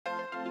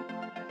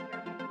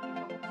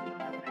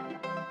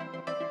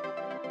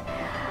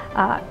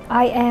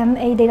I am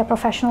a data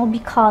professional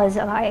because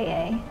of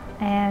IAA,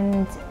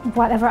 and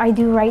whatever I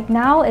do right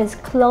now is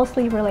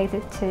closely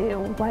related to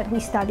what we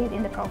studied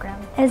in the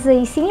program. As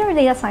a senior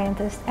data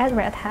scientist at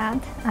Red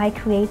Hat, I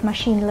create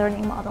machine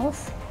learning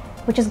models,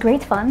 which is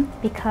great fun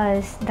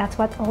because that's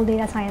what all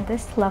data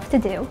scientists love to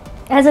do.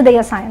 As a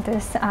data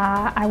scientist,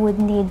 I would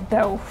need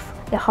both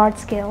the hard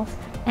skills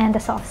and the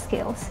soft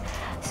skills.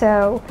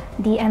 So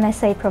the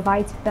MSA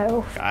provides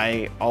both.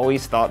 I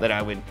always thought that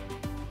I would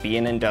be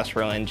an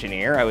industrial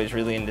engineer. I was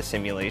really into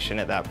simulation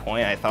at that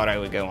point. I thought I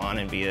would go on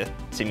and be a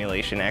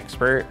simulation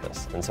expert.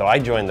 And so I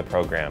joined the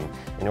program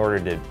in order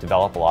to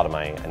develop a lot of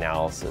my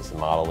analysis and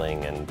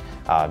modeling and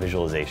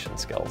visualization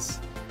skills.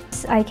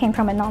 I came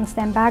from a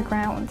non-STEM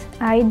background.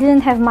 I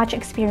didn't have much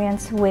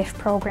experience with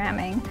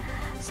programming.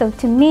 So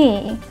to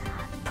me,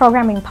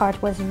 programming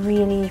part was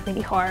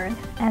really hard.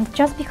 And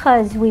just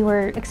because we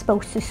were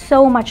exposed to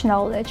so much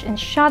knowledge in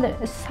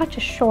such a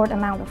short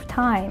amount of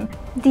time,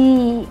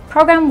 the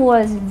program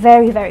was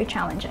very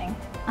challenging.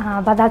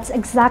 But that's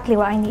exactly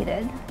what I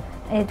needed.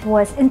 It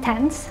was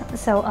intense,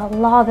 so a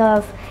lot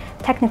of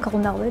technical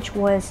knowledge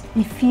was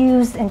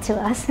infused into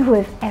us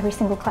with every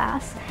single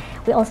class.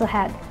 We also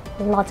had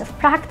lots of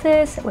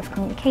practice with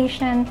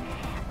communication,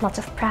 lots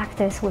of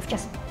practice with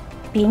just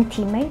being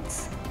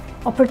teammates,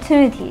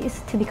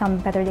 opportunities to become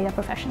better data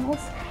professionals.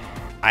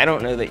 I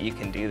don't know that you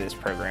can do this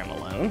program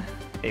alone.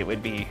 It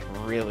would be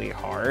really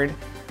hard.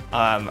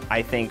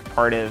 I think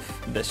part of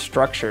the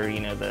structure,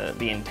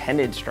 the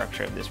intended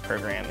structure of this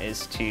program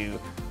is to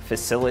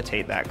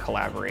facilitate that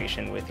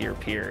collaboration with your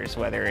peers,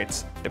 whether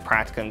it's the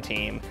practicum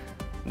team,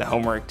 the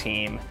homework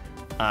team,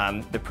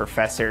 the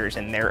professors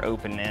and their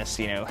openness,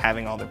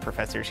 having all the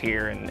professors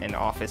here and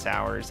office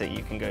hours that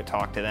you can go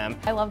talk to them.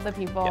 I love the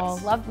people,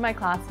 Yes. loved my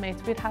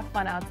classmates. We'd have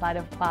fun outside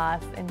of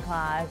class, in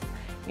class.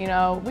 We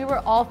were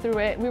all through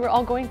it. We were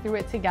all going through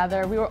it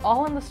together. We were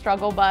all on the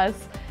struggle bus.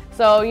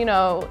 So, you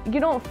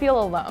don't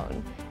feel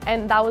alone.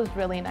 And that was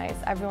really nice.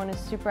 Everyone is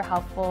super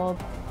helpful.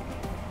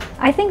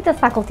 I think the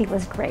faculty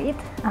was great.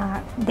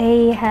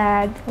 They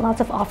had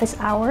lots of office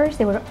hours.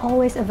 They were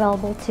always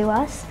available to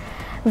us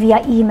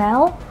via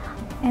email.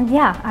 And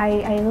yeah,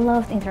 I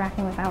loved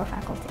interacting with our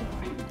faculty.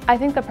 I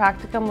think the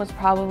practicum was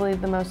probably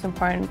the most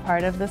important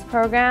part of this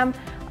program,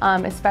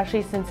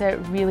 especially since it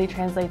really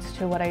translates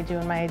to what I do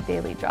in my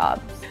daily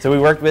job. So we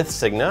worked with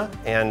Cigna,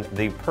 and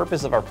the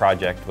purpose of our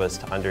project was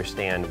to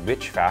understand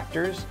which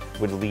factors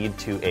would lead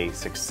to a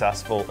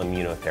successful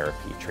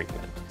immunotherapy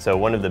treatment. So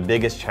one of the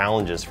biggest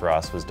challenges for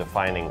us was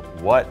defining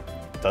what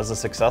does a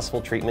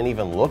successful treatment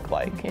even look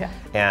like? Yeah.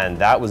 And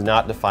that was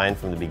not defined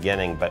from the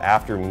beginning, but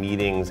after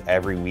meetings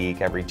every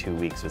week, every 2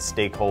 weeks with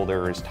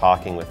stakeholders,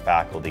 talking with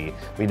faculty,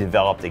 we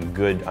developed a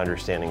good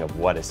understanding of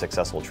what a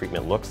successful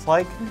treatment looks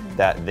like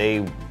that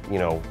they,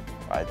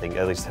 I think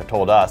at least have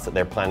told us that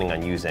they're planning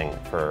on using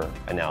for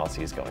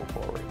analyses going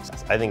forward.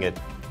 I think it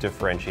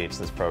differentiates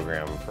this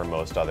program from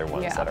most other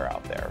ones that are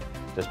out there.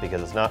 Just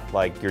because it's not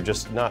like you're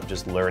not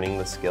just learning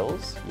the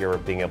skills, you're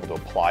being able to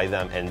apply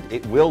them, and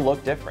it will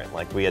look different.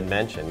 Like we had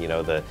mentioned,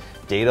 the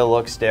data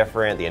looks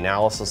different, the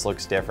analysis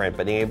looks different,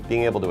 but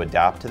being able to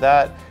adapt to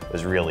that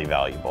was really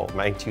valuable.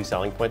 My 2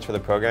 selling points for the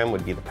program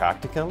would be the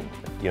practicum,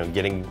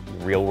 getting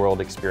real-world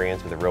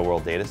experience with a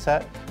real-world data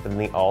set, but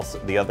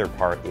then the other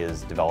part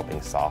is developing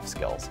soft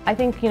skills. I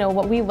think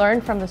what we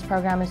learned from this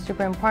program is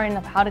super important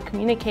of how to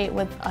communicate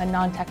with a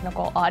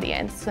non-technical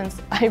audience, since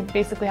I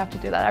basically have to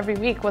do that every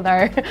week with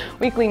our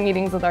weekly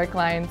meetings with our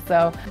clients.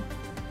 So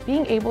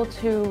being able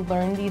to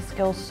learn these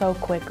skills so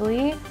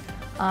quickly,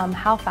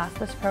 how fast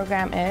this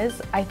program is,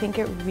 I think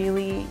it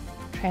really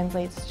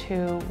translates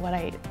to what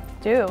I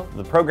do.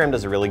 The program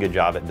does a really good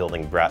job at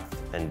building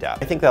breadth and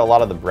depth. I think that a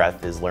lot of the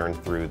breadth is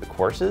learned through the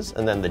courses,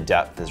 and then the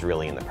depth is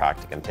really in the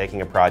practicum.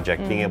 Taking a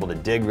project, being able to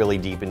dig really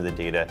deep into the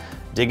data,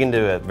 dig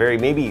into a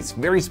maybe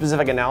very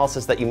specific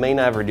analysis that you may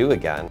never do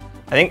again.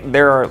 I think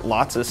there are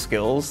lots of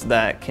skills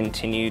that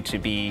continue to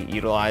be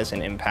utilized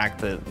and impact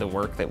the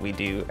work that we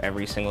do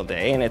every single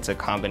day, and it's a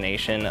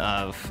combination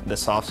of the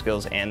soft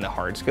skills and the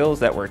hard skills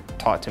that were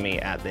taught to me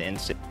at the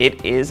Institute.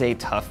 It is a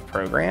tough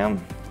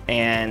program,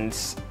 and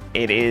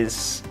it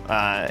is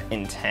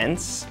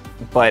intense,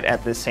 but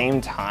at the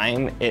same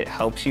time, it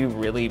helps you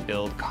really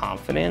build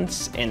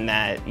confidence in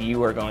that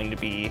you are going to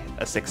be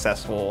a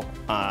successful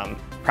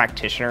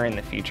practitioner in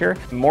the future.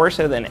 More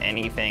so than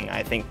anything,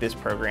 I think this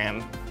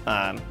program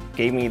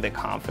gave me the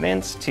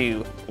confidence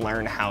to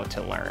learn how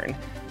to learn.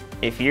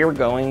 If you're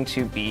going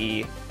to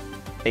be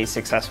a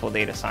successful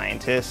data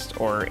scientist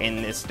or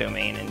in this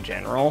domain in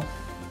general,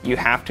 you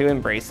have to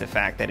embrace the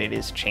fact that it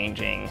is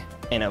changing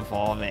and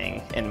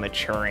evolving and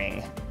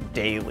maturing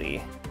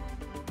daily.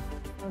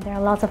 There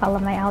are lots of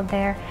alumni out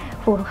there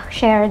who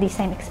share the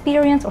same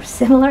experience or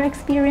similar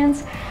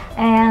experience,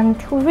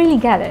 and who really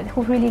get it,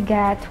 who really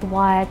get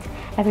what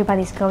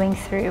everybody's going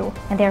through,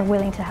 and they're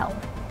willing to help.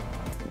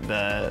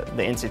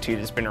 The Institute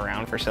has been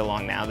around for so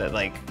long now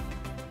that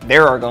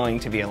there are going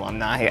to be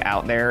alumni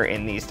out there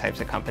in these types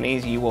of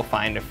companies. You will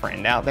find a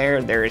friend out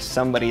there. There is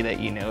somebody that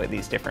you know at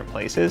these different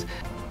places.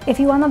 If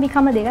you want to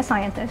become a data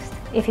scientist,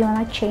 if you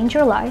want to change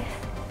your life,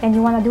 and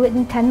you want to do it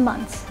in 10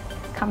 months,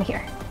 come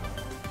here.